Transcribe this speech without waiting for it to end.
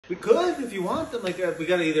We could if you want. I'm like, we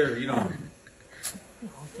gotta either,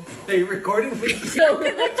 Are you recording me?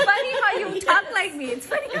 It's funny how you talk like me. It's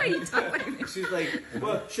funny how you talk like me. She's like,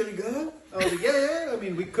 well, should we go? I was like, yeah. I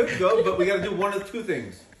mean, we could go, but we gotta do one of two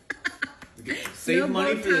things. We could save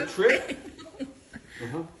money for the trip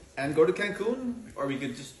and go to Cancun, or we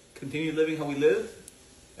could just continue living how we live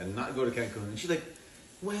and not go to Cancun. And she's like,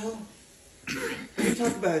 well, let me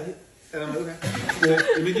talk about it. And I'm like, okay. Well,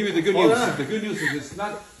 let me give you the good news. The good news is it's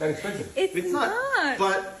not that expensive. It's not.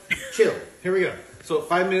 But chill. Here we go. So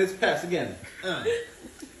 5 minutes pass again.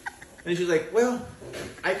 And she's like, well,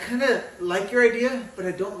 I kind of like your idea, but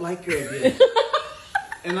I don't like your idea.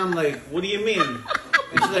 And I'm like, what do you mean?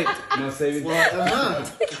 And she's like, Not saving. well,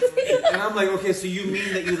 And I'm like, okay, so you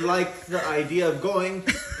mean that you like the idea of going,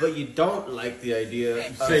 but you don't like the idea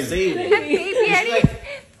of saving. Baby, And she's like,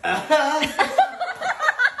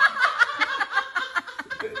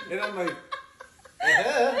 and I'm like,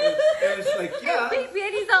 and it's like, yeah. Baby,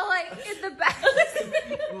 and he's all like in the back.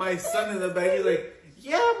 My son in the back, he's like,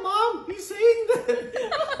 yeah, Mom, he's saying that.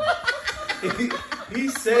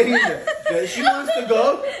 He's saying that she wants to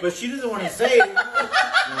go, but she doesn't want to say it.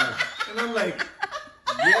 And I'm like,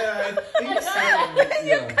 yeah, I think so.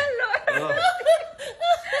 Yung kalor.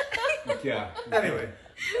 Yeah. Anyway.